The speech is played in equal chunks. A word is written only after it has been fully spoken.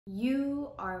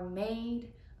You are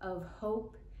made of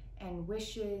hope and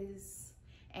wishes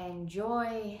and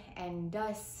joy and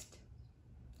dust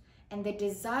and the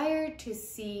desire to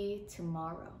see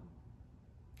tomorrow.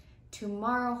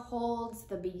 Tomorrow holds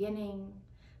the beginning,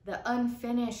 the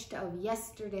unfinished of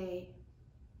yesterday.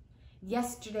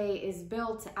 Yesterday is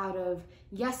built out of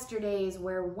yesterdays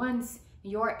where once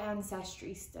your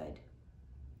ancestry stood.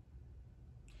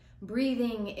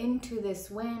 Breathing into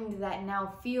this wind that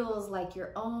now feels like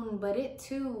your own, but it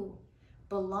too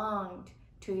belonged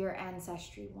to your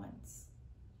ancestry once.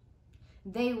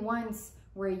 They once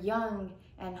were young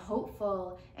and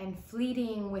hopeful and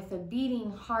fleeting, with a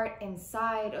beating heart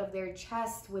inside of their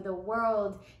chest, with a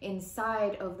world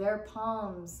inside of their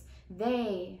palms.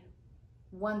 They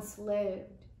once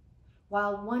lived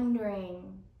while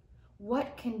wondering,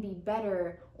 what can be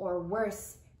better or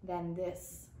worse than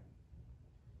this?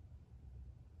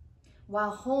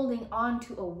 While holding on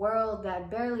to a world that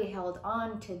barely held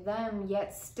on to them,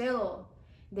 yet still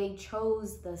they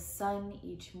chose the sun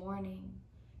each morning.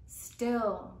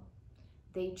 Still,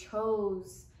 they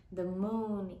chose the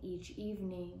moon each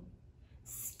evening.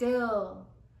 Still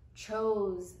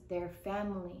chose their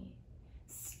family.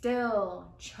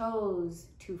 Still chose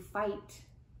to fight.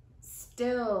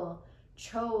 Still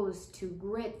chose to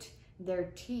grit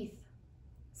their teeth.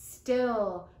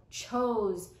 Still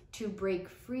chose to break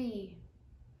free.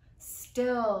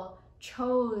 Still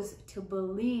chose to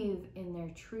believe in their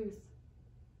truth.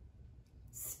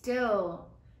 Still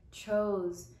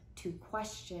chose to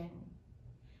question.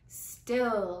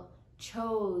 Still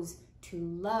chose to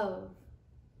love.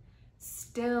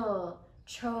 Still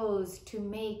chose to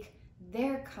make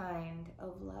their kind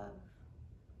of love.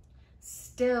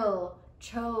 Still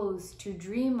chose to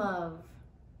dream of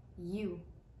you.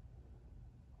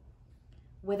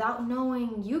 Without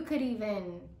knowing you could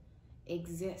even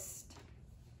exist.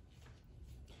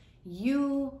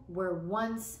 You were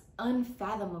once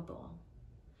unfathomable.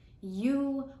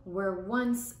 You were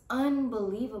once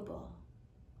unbelievable.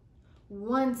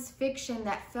 Once fiction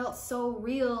that felt so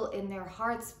real in their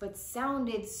hearts but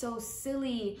sounded so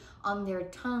silly on their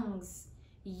tongues.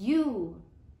 You,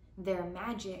 their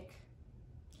magic.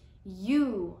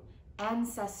 You,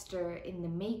 ancestor in the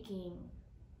making.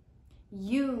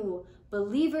 You,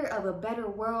 believer of a better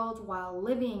world while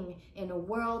living in a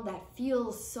world that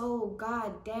feels so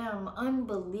goddamn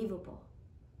unbelievable.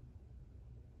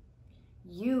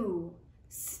 You,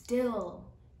 still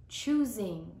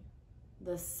choosing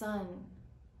the sun.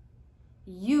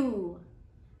 You,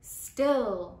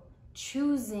 still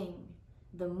choosing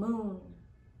the moon.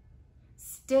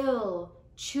 Still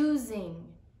choosing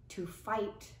to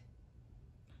fight.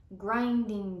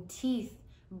 Grinding teeth,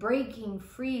 breaking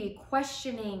free,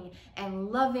 questioning and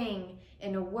loving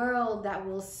in a world that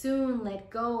will soon let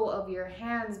go of your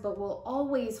hands, but will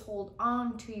always hold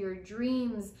on to your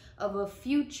dreams of a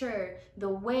future the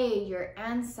way your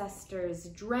ancestors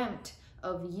dreamt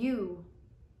of you.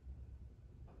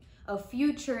 A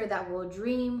future that will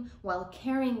dream while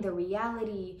carrying the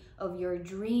reality of your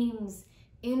dreams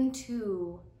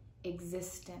into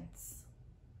existence.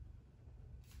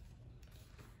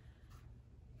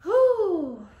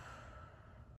 Whew.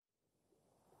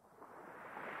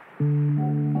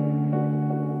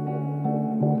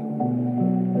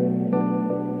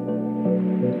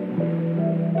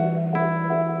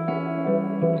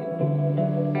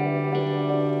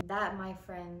 That, my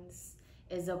friends,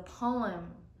 is a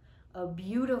poem, a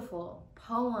beautiful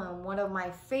poem, one of my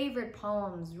favorite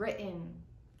poems written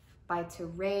by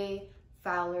Teré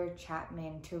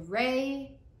Fowler-Chapman.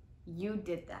 Teré, you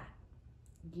did that.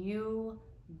 You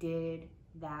did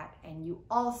that. And you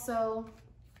also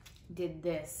did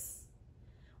this.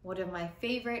 One of my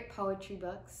favorite poetry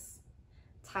books,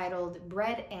 titled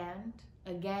Bread and,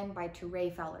 again by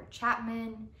Teré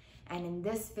Fowler-Chapman. And in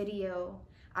this video,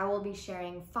 I will be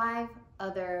sharing 5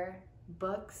 other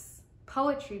books,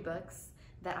 poetry books,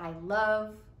 that I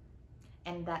love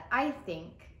and that I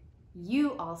think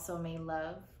you also may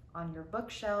love on your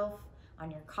bookshelf,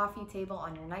 on your coffee table,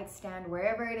 on your nightstand,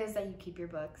 wherever it is that you keep your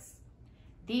books.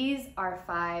 These are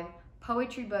 5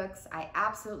 poetry books I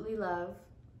absolutely love.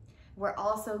 We're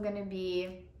also gonna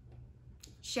be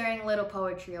sharing a little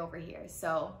poetry over here,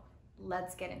 so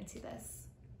let's get into this.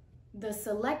 The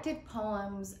Selected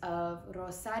Poems of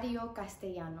Rosario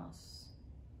Castellanos.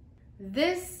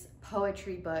 This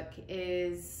poetry book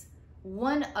is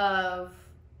one of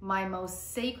my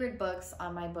most sacred books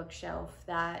on my bookshelf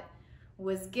that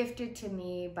was gifted to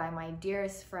me by my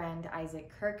dearest friend,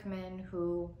 Isaac Kirkman,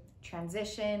 who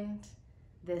transitioned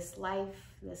this life,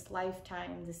 this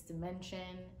lifetime, this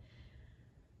dimension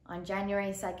on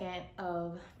January 2nd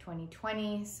of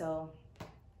 2020. So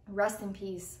Rest in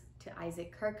peace to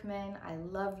Isaac Kirkman. I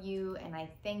love you and I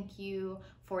thank you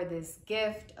for this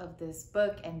gift of this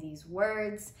book and these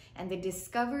words and the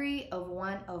discovery of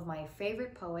one of my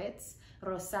favorite poets,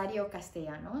 Rosario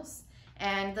Castellanos.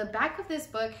 And the back of this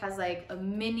book has like a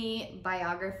mini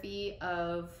biography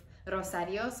of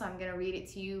Rosario, so I'm gonna read it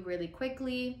to you really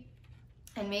quickly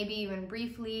and maybe even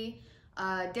briefly.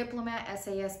 Diplomat,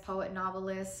 essayist, poet,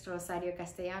 novelist, Rosario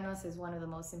Castellanos is one of the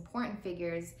most important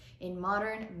figures in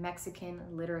modern Mexican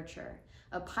literature.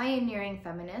 A pioneering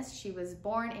feminist, she was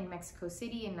born in Mexico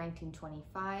City in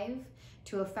 1925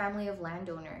 to a family of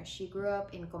landowners. She grew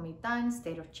up in Comitán,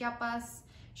 state of Chiapas.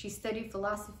 She studied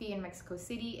philosophy in Mexico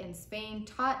City and Spain,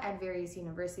 taught at various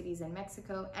universities in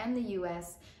Mexico and the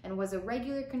US, and was a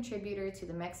regular contributor to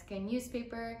the Mexican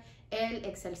newspaper Elle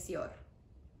Excelsior.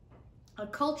 A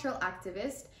cultural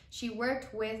activist, she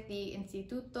worked with the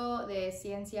Instituto de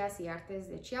Ciencias y Artes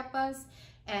de Chiapas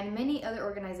and many other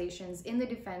organizations in the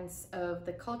defense of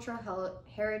the cultural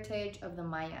heritage of the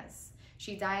Mayas.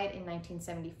 She died in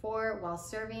 1974 while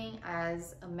serving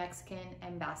as a Mexican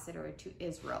ambassador to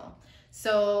Israel.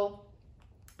 So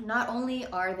not only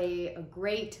are they a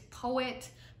great poet,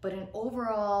 but an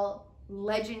overall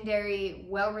legendary,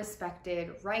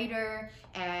 well-respected writer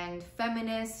and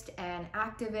feminist and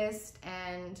activist,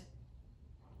 and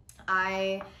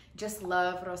I just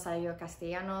love Rosario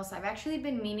Castellanos. I've actually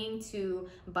been meaning to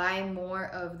buy more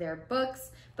of their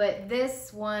books, but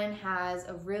this one has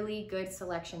a really good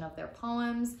selection of their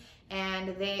poems,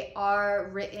 and they are,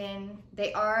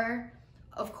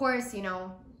 of course, you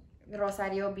know,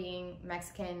 Rosario being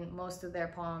Mexican, most of their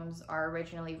poems are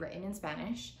originally written in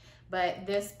Spanish, but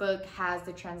this book has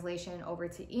the translation over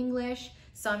to English.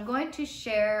 So I'm going to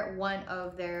share one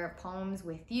of their poems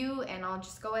with you, and I'll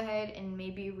just go ahead and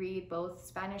maybe read both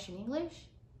Spanish and English.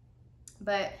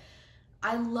 But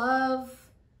I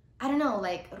don't know,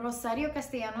 like Rosario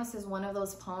Castellanos is one of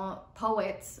those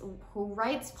poets who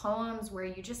writes poems where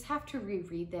you just have to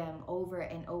reread them over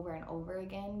and over and over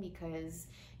again, because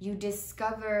you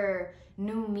discover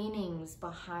new meanings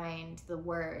behind the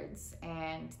words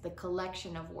and the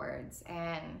collection of words,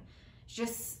 and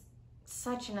just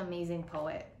such an amazing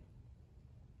poet.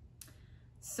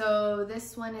 So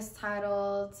this one is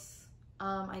titled,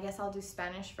 I guess I'll do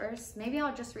Spanish first. Maybe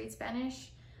I'll just read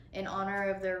Spanish in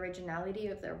honor of the originality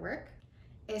of their work.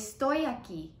 Estoy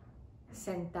aquí,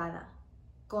 sentada,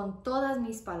 con todas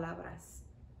mis palabras,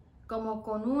 como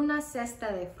con una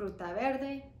cesta de fruta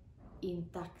verde,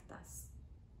 intactas.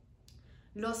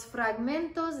 Los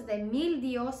fragmentos de 1000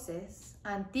 dioses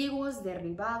antiguos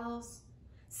derribados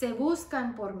se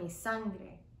buscan por mi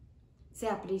sangre, se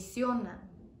aprisionan,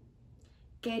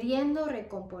 queriendo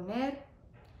recomponer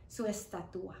su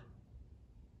estatua.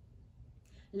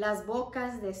 Las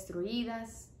bocas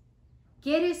destruidas,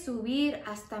 quiere subir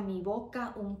hasta mi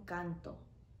boca un canto,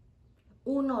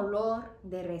 un olor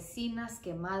de resinas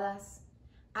quemadas,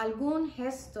 algún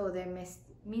gesto de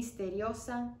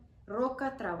misteriosa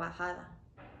roca trabajada.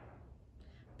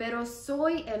 Pero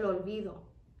soy el olvido,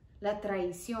 la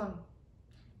traición,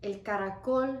 el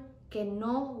caracol que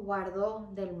no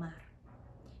guardó del mar,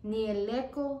 ni el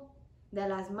eco de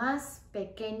la más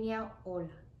pequeña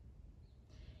ola.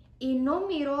 Y no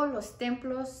miró los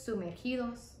templos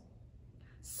sumergidos,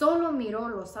 solo miró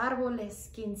los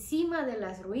árboles que encima de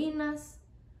las ruinas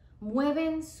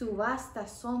mueven su vasta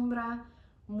sombra,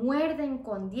 muerden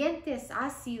con dientes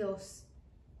ácidos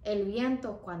el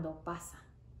viento cuando pasa.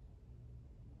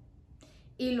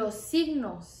 Y los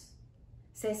signos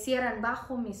se cierran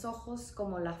bajo mis ojos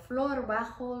como la flor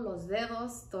bajo los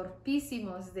dedos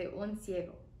torpísimos de un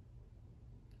ciego.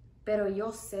 Pero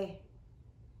yo sé,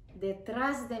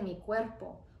 detrás de mi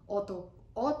cuerpo,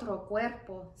 otro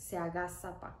cuerpo se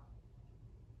agazapa.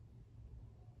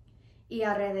 Y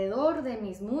alrededor de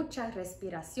mis muchas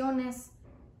respiraciones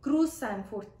cruzan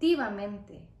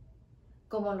furtivamente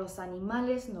como los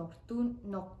animales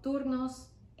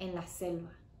nocturnos en la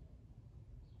selva.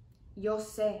 Yo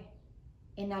sé,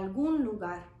 en algún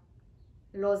lugar,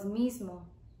 los mismos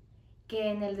que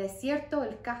en el desierto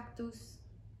el cactus,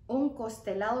 un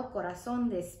constelado corazón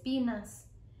de espinas,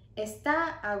 está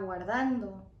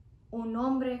aguardando un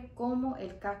hombre como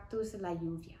el cactus la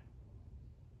lluvia.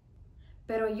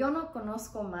 Pero yo no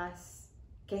conozco más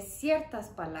que ciertas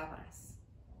palabras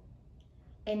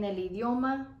en el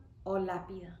idioma o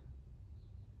lápida,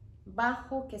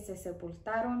 bajo que se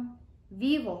sepultaron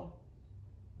vivo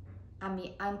a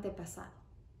mi antepasado.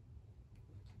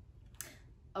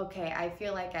 Okay, I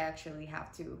feel like I actually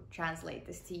have to translate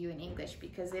this to you in English,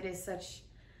 because it is such,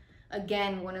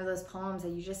 again, one of those poems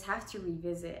that you just have to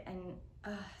revisit, and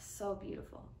so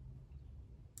beautiful.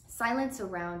 silence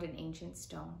around an ancient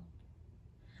stone.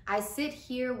 I sit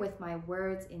here with my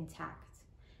words intact,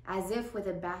 as if with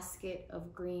a basket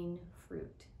of green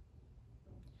fruit.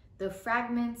 The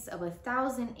fragments of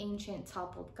 1,000 ancient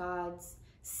toppled gods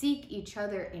seek each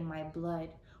other in my blood,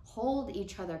 hold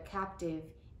each other captive,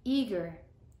 eager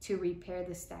to repair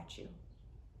the statue.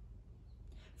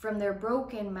 From their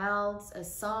broken mouths, a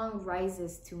song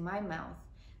rises to my mouth,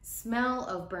 smell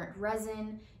of burnt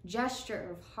resin,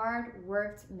 gesture of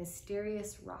hard-worked,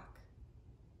 mysterious rock.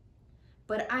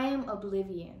 But I am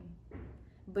oblivion,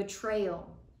 betrayal,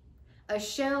 a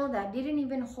shell that didn't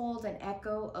even hold an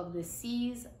echo of the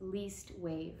sea's least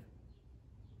wave.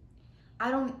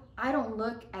 I don't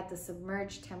look at the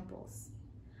submerged temples.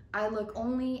 I look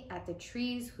only at the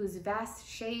trees whose vast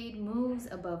shade moves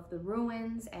above the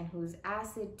ruins and whose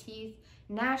acid teeth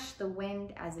gnash the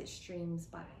wind as it streams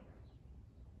by.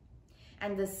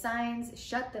 And the signs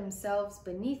shut themselves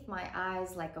beneath my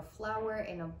eyes like a flower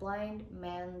in a blind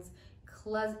man's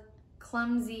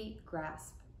clumsy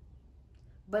grasp.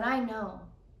 But I know,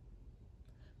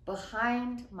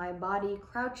 behind my body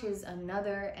crouches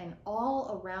another, and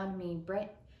all around me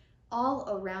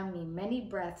many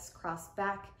breaths cross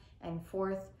back and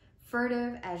forth,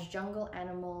 furtive as jungle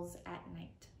animals at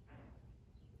night.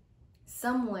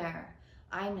 Somewhere,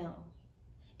 I know,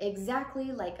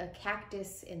 exactly like a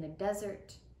cactus in the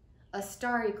desert, a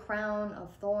starry crown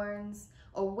of thorns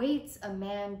awaits a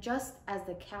man just as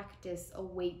the cactus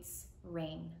awaits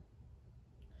rain.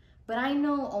 But I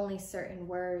know only certain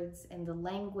words in the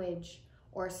language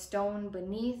or stone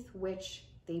beneath which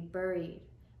they buried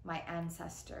my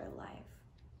ancestor alive.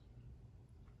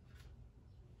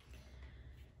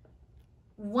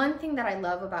 One thing that I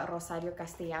love about Rosario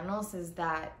Castellanos is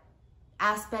that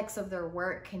aspects of their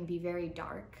work can be very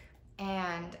dark.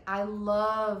 And I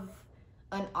love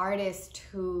an artist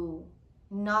who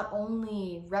not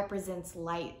only represents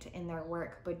light in their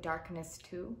work, but darkness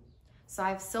too. So I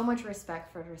have so much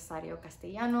respect for Rosario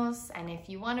Castellanos, and if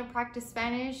you want to practice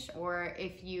Spanish, or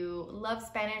if you love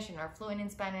Spanish and are fluent in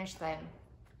Spanish, then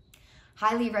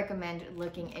highly recommend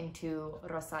looking into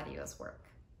Rosario's work.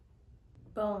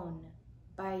 Bone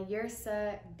by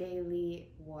Yrsa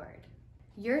Daley-Ward.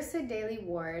 Yrsa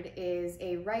Daley-Ward is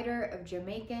a writer of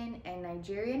Jamaican and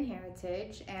Nigerian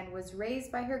heritage and was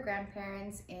raised by her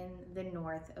grandparents in the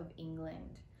north of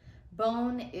England.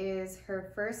 Bone is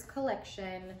her first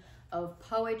collection of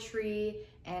poetry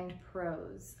and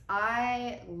prose.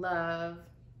 I love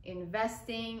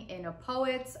investing in a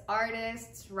poet's,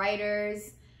 artist's,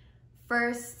 writer's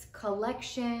first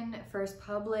collection, first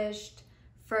published,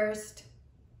 first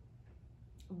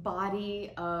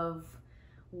body of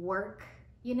work.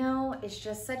 You know, it's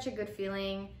just such a good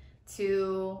feeling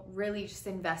to really just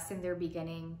invest in their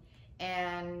beginning.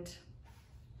 And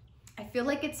I feel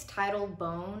like it's titled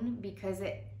Bone because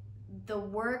the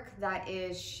work that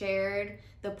is shared,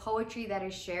 the poetry that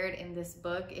is shared in this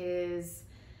book has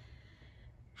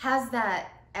that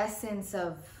essence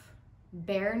of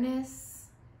bareness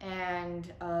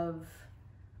and of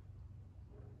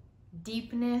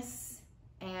deepness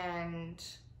and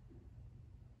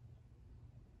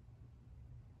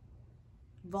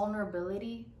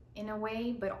vulnerability in a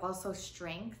way, but also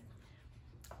strength.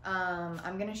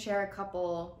 I'm gonna share a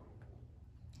couple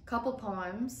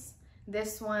poems.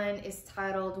 This one is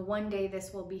titled One Day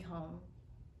This Will Be Home.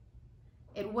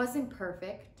 It wasn't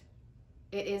perfect.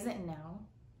 It isn't now.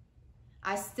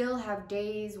 I still have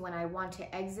days when I want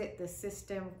to exit the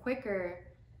system quicker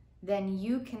than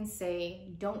you can say,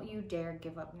 don't you dare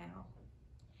give up now.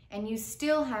 And you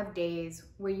still have days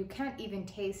where you can't even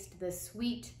taste the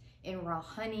sweet in raw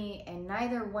honey, and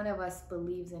neither one of us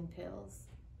believes in pills.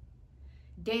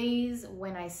 Days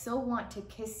when I so want to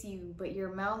kiss you, but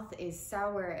your mouth is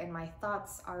sour and my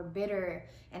thoughts are bitter,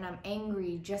 and I'm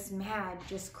angry, just mad,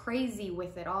 just crazy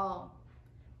with it all.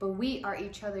 But we are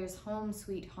each other's home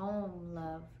sweet home,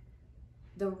 love.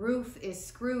 The roof is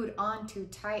screwed on too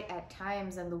tight at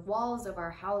times, and the walls of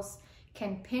our house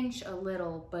can pinch a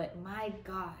little, but my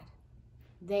God,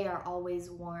 they are always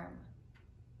warm.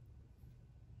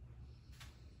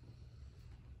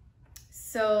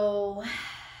 So,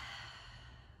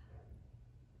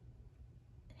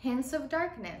 hints of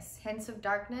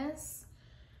darkness,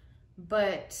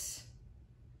 but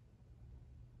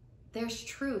there's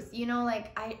truth. You know,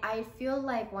 like I feel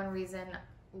like one reason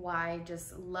why I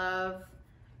just love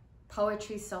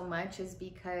poetry so much is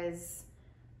because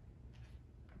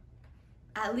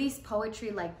at least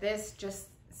poetry like this just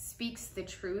speaks the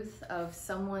truth of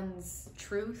someone's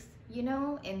truth, you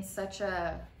know, in such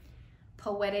a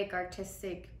poetic,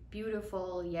 artistic,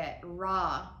 beautiful, yet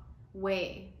raw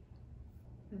way.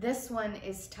 This one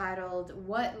is titled,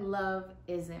 What Love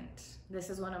Isn't. This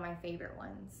is one of my favorite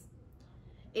ones.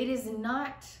 It is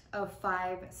not a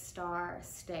 5-star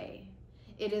stay.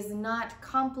 It is not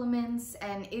compliments,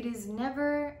 and it is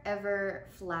never ever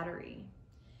flattery.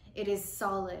 It is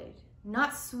solid,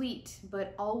 not sweet,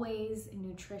 but always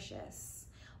nutritious.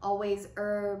 Always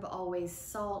herb, always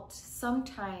salt,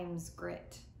 sometimes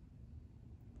grit.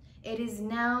 It is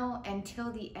now and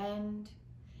till the end.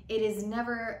 It is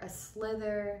never a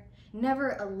slither,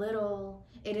 never a little.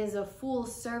 It is a full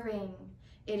serving.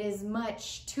 It is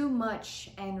much, too much,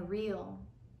 and real.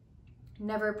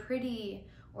 Never pretty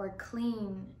or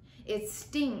clean. It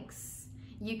stinks.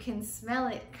 You can smell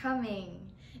it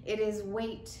coming. It is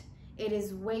weight,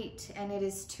 and it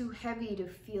is too heavy to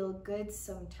feel good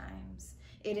sometimes.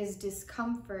 It is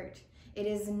discomfort. It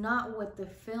is not what the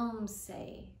films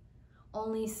say.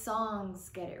 Only songs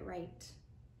get it right.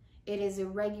 It is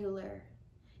irregular.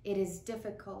 It is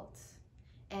difficult,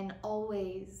 and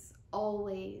always,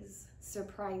 always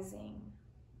surprising.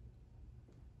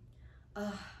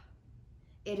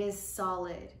 It is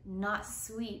solid, not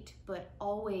sweet, but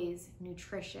always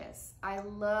nutritious. I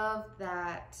love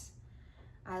that.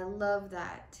 I love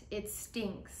that. It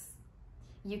stinks.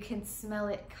 You can smell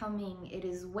it coming. It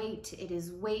is weight. It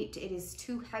is weight. It is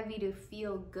too heavy to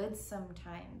feel good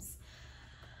sometimes.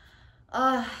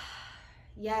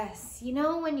 Yes. You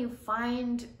know when you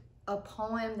find a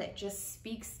poem that just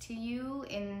speaks to you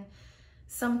in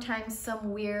sometimes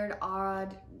some weird,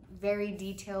 odd, very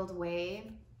detailed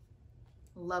way?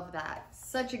 Love that.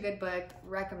 Such a good book.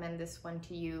 Recommend this one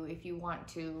to you if you want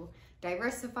to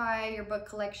diversify your book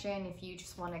collection, if you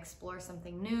just want to explore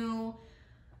something new.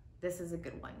 This is a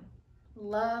good one.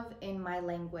 Love in My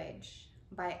Language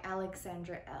by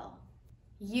Alexandra Elle.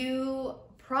 You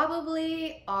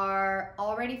probably are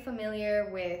already familiar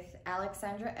with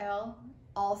Alexandra Elle,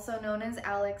 also known as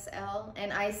Alex Elle,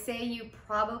 and I say you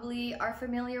probably are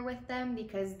familiar with them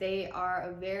because they are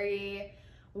a very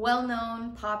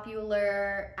well-known,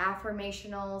 popular,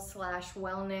 affirmational /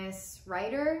 wellness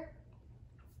writer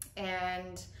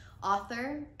and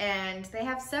author, and they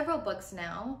have several books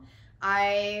now.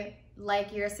 I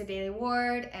like Yrsa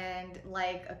Daley-Ward and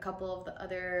like a couple of the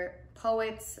other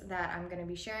poets that I'm going to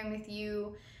be sharing with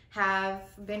you, have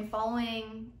been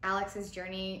following Alex's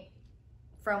journey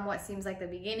from what seems like the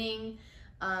beginning.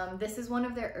 This is one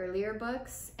of their earlier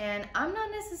books, and I'm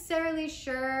not necessarily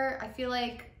sure. I feel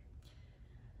like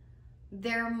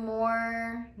they're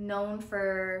more known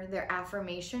for their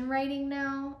affirmation writing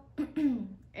now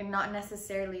and not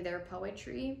necessarily their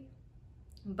poetry,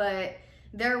 but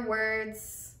their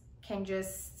words can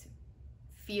just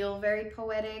feel very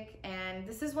poetic. And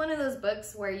this is one of those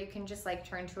books where you can just like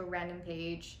turn to a random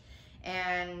page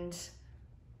and,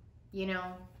 you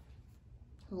know,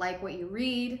 like what you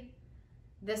read.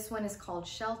 This one is called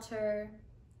Shelter.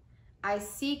 I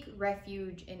seek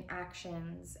refuge in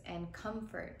actions and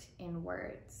comfort in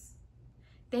words.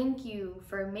 Thank you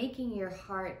for making your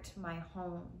heart my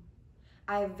home.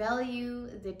 I value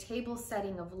the table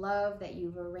setting of love that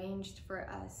you've arranged for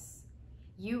us.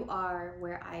 You are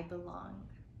where I belong.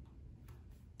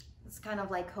 It's kind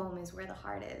of like home is where the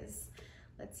heart is.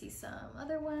 Let's see some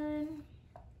other one.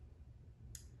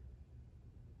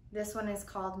 This one is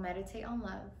called Meditate on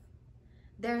Love.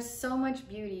 There's so much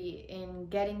beauty in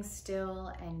getting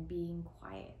still and being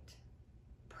quiet.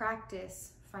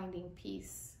 Practice finding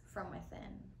peace from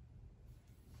within.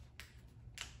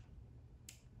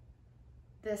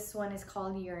 This one is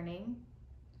called Yearning.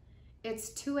 It's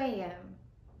 2 a.m.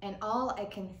 and all I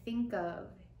can think of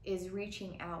is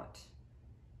reaching out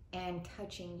and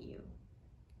touching you.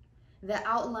 The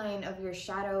outline of your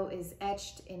shadow is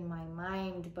etched in my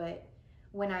mind, but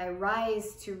when I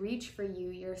rise to reach for you,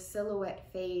 your silhouette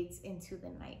fades into the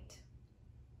night.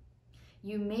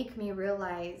 You make me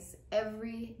realize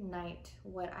every night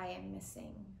what I am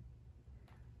missing.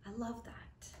 I love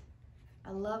that.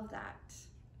 I love that.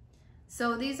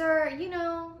 So these are, you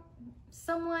know,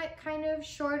 somewhat kind of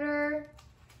shorter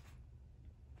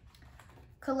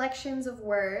collections of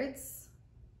words.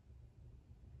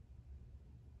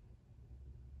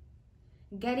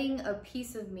 Getting a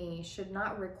piece of me should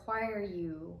not require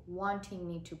you wanting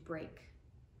me to break.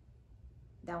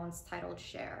 That one's titled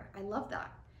Share. I love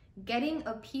that. Getting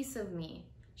a piece of me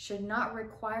should not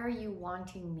require you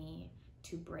wanting me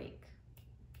to break.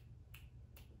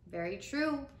 Very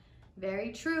true.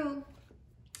 Very true.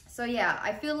 So yeah,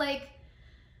 I feel like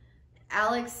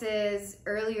Alex's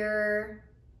earlier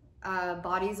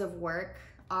bodies of work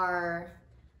are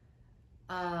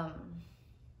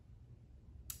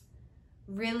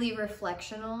really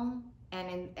reflectional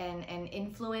and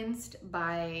influenced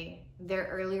by their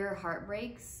earlier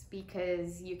heartbreaks,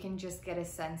 because you can just get a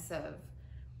sense of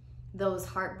those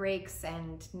heartbreaks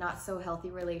and not so healthy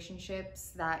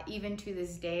relationships that even to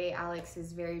this day, Alex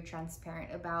is very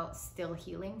transparent about still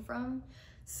healing from.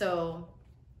 So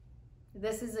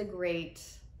this is a great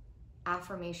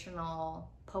affirmational,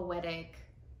 poetic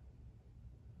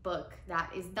book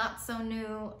that is not so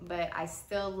new, but I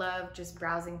still love just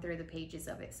browsing through the pages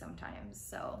of it sometimes.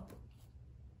 So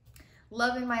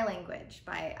Love in My Language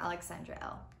by Alexandra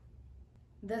Elle.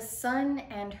 The Sun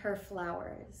and Her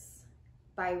Flowers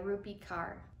by Rupi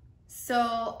Kaur.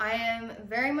 So I am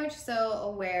very much so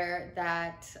aware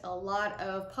that a lot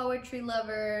of poetry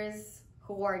lovers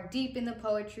who are deep in the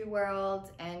poetry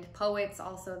world and poets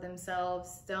also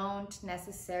themselves don't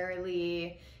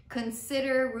necessarily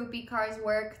consider Rupi Kaur's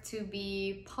work to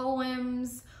be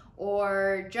poems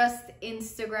or just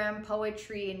Instagram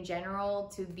poetry in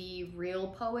general to be real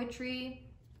poetry.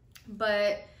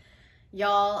 But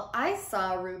y'all, I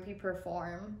saw Rupi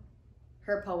perform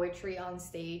her poetry on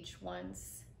stage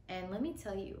once, and let me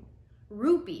tell you,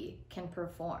 Rupi can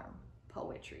perform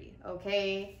poetry,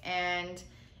 okay? And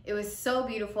it was so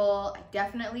beautiful. I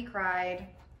definitely cried.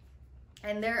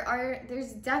 And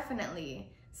there's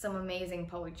definitely some amazing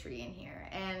poetry in here.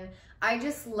 And I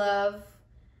just love,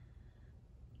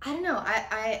 I don't know,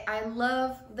 I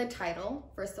love the title,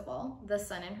 first of all, The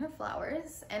Sun and Her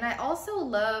Flowers. And I also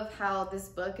love how this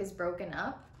book is broken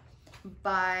up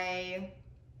by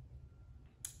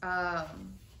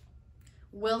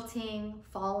wilting,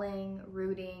 falling,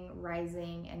 rooting,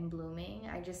 rising, and blooming.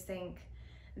 I just think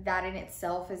that in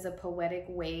itself is a poetic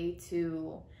way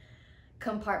to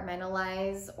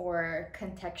compartmentalize or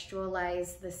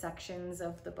contextualize the sections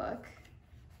of the book.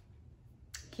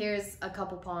 Here's a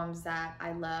couple poems that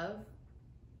I love.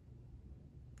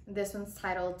 This one's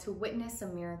titled To Witness a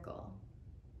Miracle.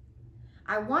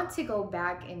 I want to go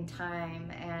back in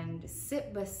time and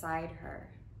sit beside her.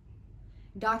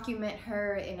 Document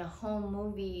her in a home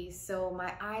movie so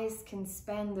my eyes can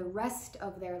spend the rest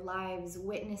of their lives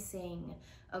witnessing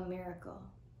a miracle.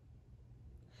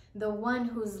 The one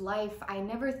whose life I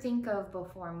never think of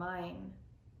before mine.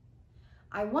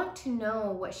 I want to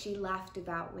know what she laughed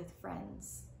about with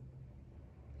friends.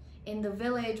 In the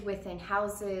village within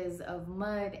houses of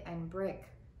mud and brick,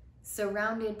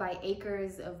 surrounded by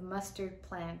acres of mustard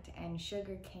plant and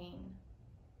sugar cane.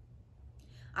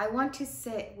 I want to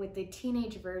sit with the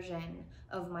teenage version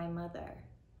of my mother.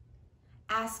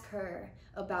 Ask her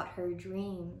about her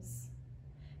dreams.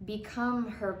 Become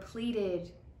her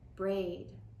pleated braid.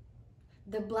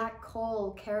 The black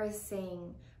coal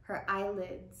caressing her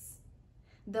eyelids.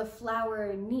 The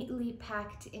flower neatly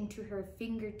packed into her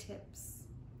fingertips.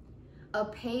 A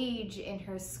page in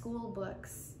her school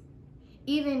books.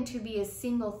 Even to be a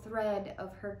single thread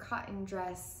of her cotton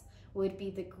dress would be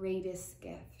the greatest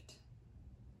gift.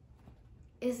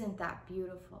 Isn't that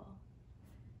beautiful?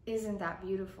 Isn't that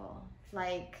beautiful?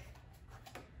 Like,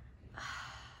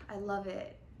 I love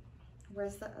it.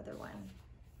 Where's the other one?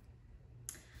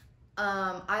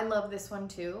 I love this one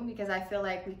too, because I feel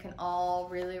like we can all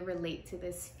really relate to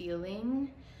this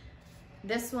feeling.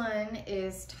 This one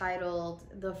is titled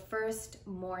The First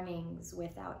Mornings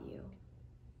Without You.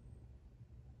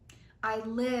 I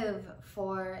live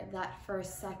for that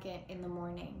first second in the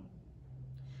morning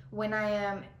when I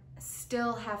am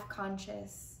still half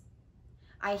conscious.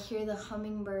 I hear the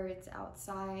hummingbirds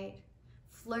outside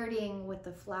flirting with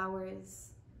the flowers.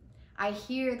 I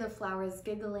hear the flowers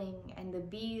giggling and the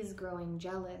bees growing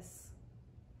jealous.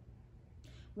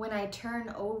 When I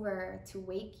turn over to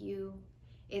wake you,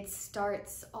 it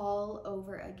starts all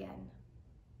over again.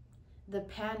 The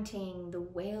panting, the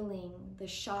wailing, the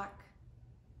shock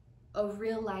of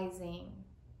realizing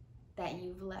that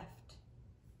you've left.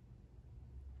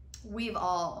 We've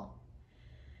all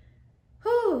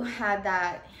had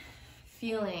that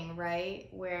feeling, right?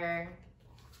 Where,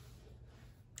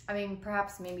 I mean,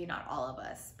 perhaps maybe not all of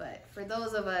us, but for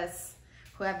those of us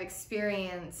who have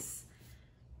experienced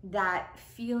that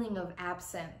feeling of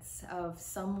absence of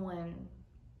someone's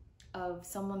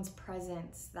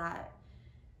presence that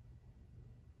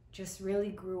just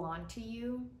really grew onto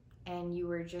you and you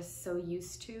were just so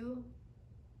used to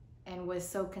and was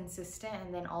so consistent,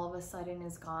 and then all of a sudden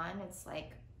is gone. It's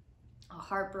like a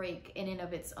heartbreak in and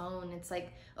of its own. It's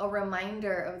like a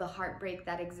reminder of the heartbreak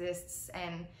that exists,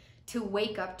 and to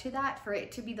wake up to that, for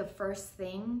it to be the first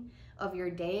thing of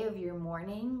your day, of your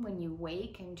morning, when you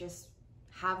wake and just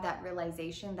have that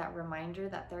realization, that reminder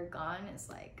that they're gone, is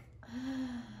like,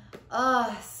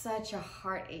 oh, such a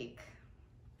heartache.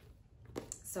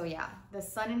 So yeah, The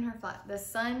Sun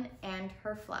and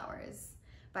Her Flowers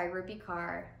by Rupi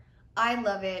Kaur. I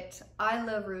love it. I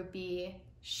love Rupi.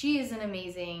 She is an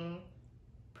amazing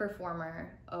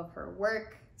performer of her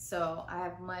work, so I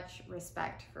have much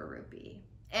respect for Rupi.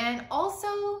 And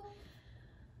also,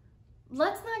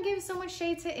 let's not give so much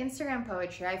shade to Instagram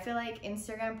poetry. I feel like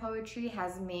Instagram poetry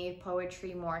has made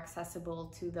poetry more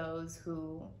accessible to those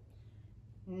who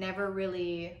never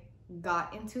really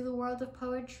got into the world of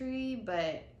poetry,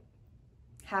 but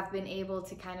have been able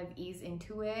to kind of ease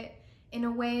into it in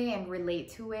a way and relate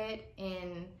to it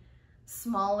in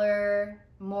smaller,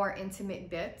 more intimate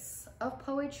bits of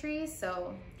poetry.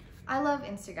 So I love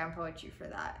Instagram poetry for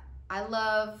that. I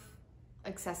love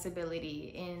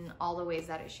accessibility in all the ways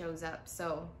that it shows up,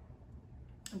 so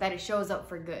that it shows up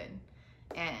for good.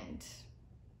 And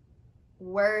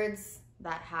words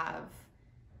that have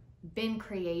been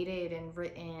created and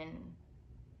written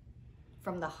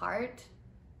from the heart,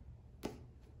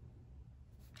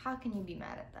 how can you be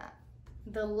mad at that?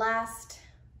 The last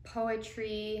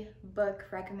poetry book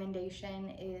recommendation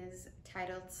is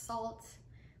titled Salt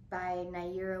by Yrsa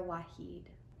Daley-Ward.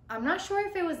 I'm not sure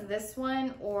if it was this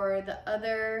one or the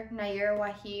other Yrsa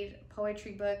Daley-Ward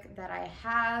poetry book that I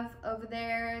have of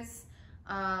theirs,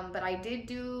 but I did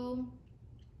do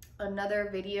another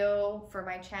video for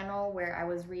my channel where I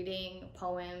was reading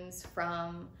poems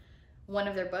from one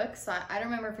of their books. So I don't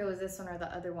remember if it was this one or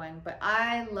the other one, but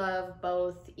I love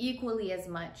both equally as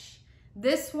much.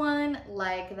 This one,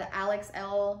 like the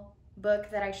Elle book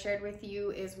that I shared with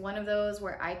you, is one of those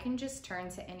where I can just turn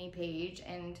to any page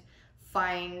and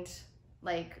find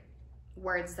like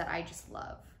words that I just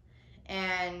love.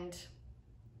 And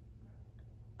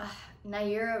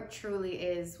Yrsa truly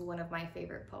is one of my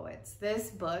favorite poets.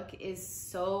 This book is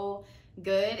so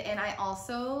good, and I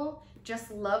also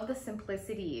just love the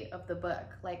simplicity of the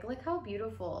book. Like, look how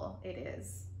beautiful it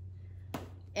is.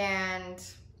 And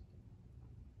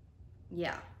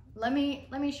yeah, let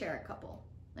me share a couple.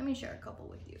 Let me share a couple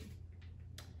with you.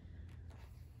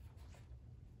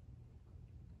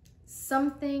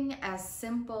 Something as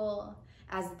simple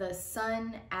as the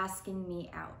sun asking me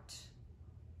out.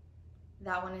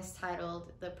 That one is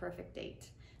titled The Perfect Date.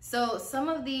 So some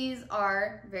of these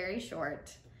are very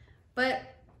short, but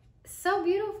so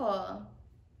beautiful.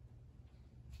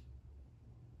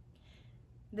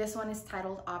 This one is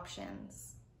titled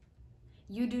Options.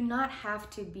 You do not have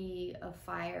to be a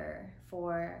fire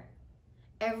for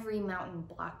every mountain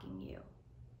blocking you.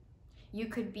 You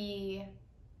could be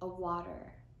a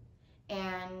water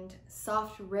and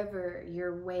soft river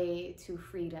your way to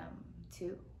freedom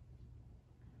too.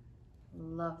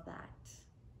 Love that.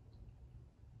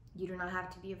 You do not have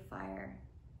to be a fire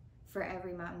for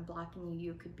every mountain blocking you.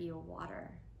 You could be a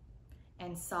water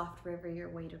and soft river your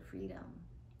way to freedom.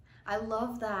 I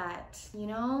love that. You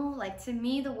know, like, to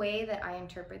me, the way that I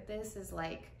interpret this is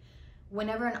like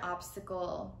whenever an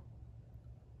obstacle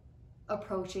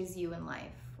approaches you in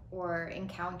life or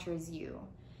encounters you,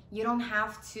 you don't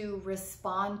have to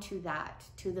respond to that,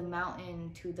 to the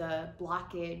mountain, to the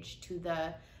blockage, to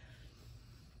the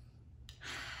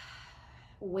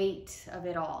weight of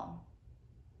it all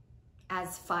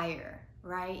as fire,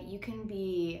 right? You can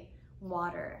be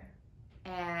water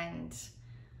and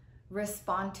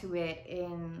respond to it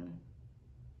in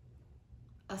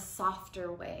a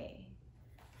softer way.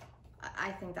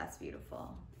 I think that's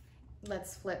beautiful.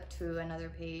 Let's flip to another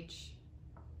page.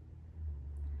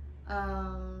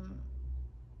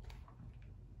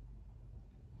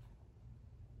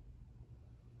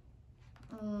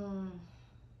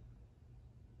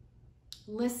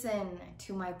 Listen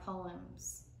to my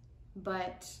poems,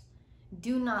 but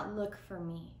do not look for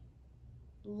me.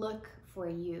 Look for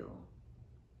you.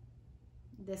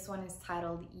 This one is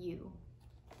titled You.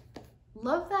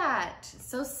 Love that.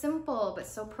 So simple, but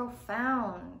so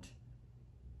profound.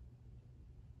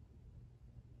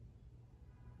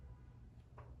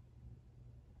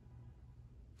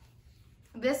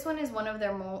 This one is one of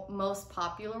their most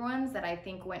popular ones that I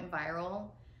think went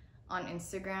viral on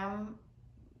Instagram,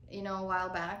 you know, a while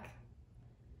back.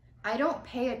 I don't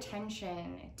pay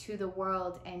attention to the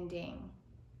world ending.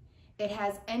 It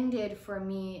has ended for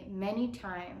me many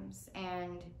times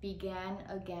and began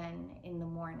again in the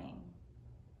morning.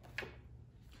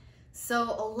 So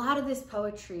a lot of this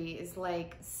poetry is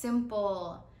like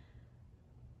simple,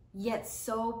 yet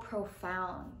so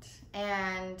profound.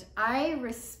 And I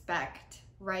respect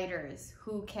writers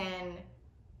who can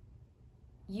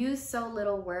use so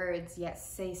little words, yet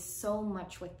say so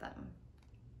much with them.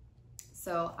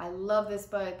 So I love this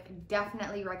book.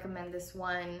 Definitely recommend this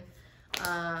one.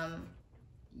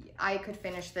 I could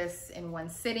finish this in one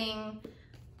sitting,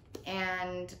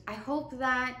 and I hope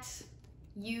that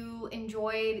you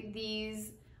enjoyed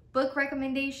these book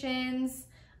recommendations.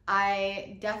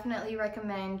 I definitely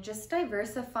recommend just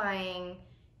diversifying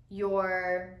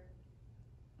your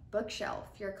bookshelf,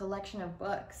 your collection of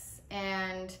books.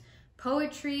 And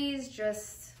poetry is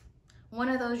just one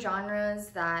of those genres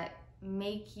that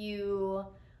make you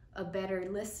a better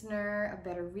listener, a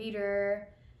better reader,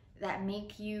 that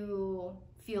make you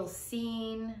feel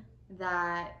seen,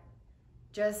 that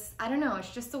just, I don't know,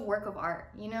 it's just a work of art,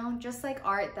 you know? Just like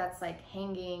art that's like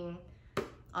hanging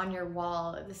on your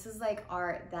wall. This is like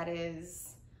art that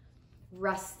is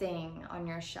resting on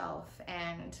your shelf.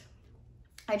 And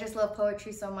I just love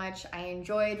poetry so much. I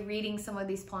enjoyed reading some of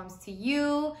these poems to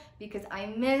you because I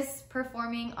miss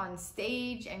performing on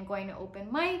stage and going to open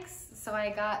mics. So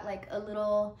I got like a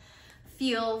little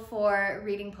feel for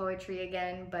reading poetry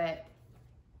again. But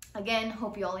again,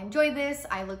 hope you all enjoyed this.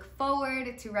 I look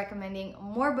forward to recommending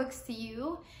more books to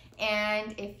you.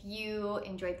 And if you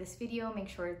enjoyed this video, make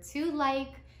sure to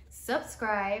like,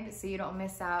 subscribe so you don't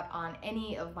miss out on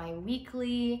any of my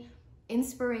weekly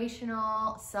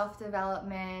inspirational,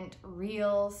 self-development,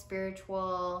 real,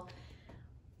 spiritual,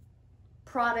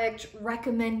 product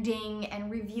recommending and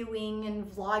reviewing and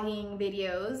vlogging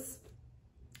videos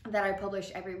that I publish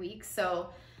every week. So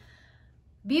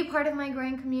be a part of my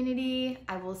growing community.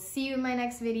 I will see you in my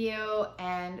next video,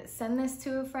 and send this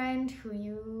to a friend who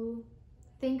you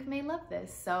think may love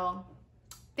this. So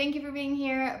thank you for being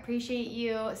here. Appreciate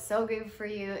you. So good for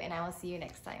you, and I will see you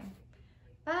next time.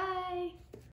 Bye.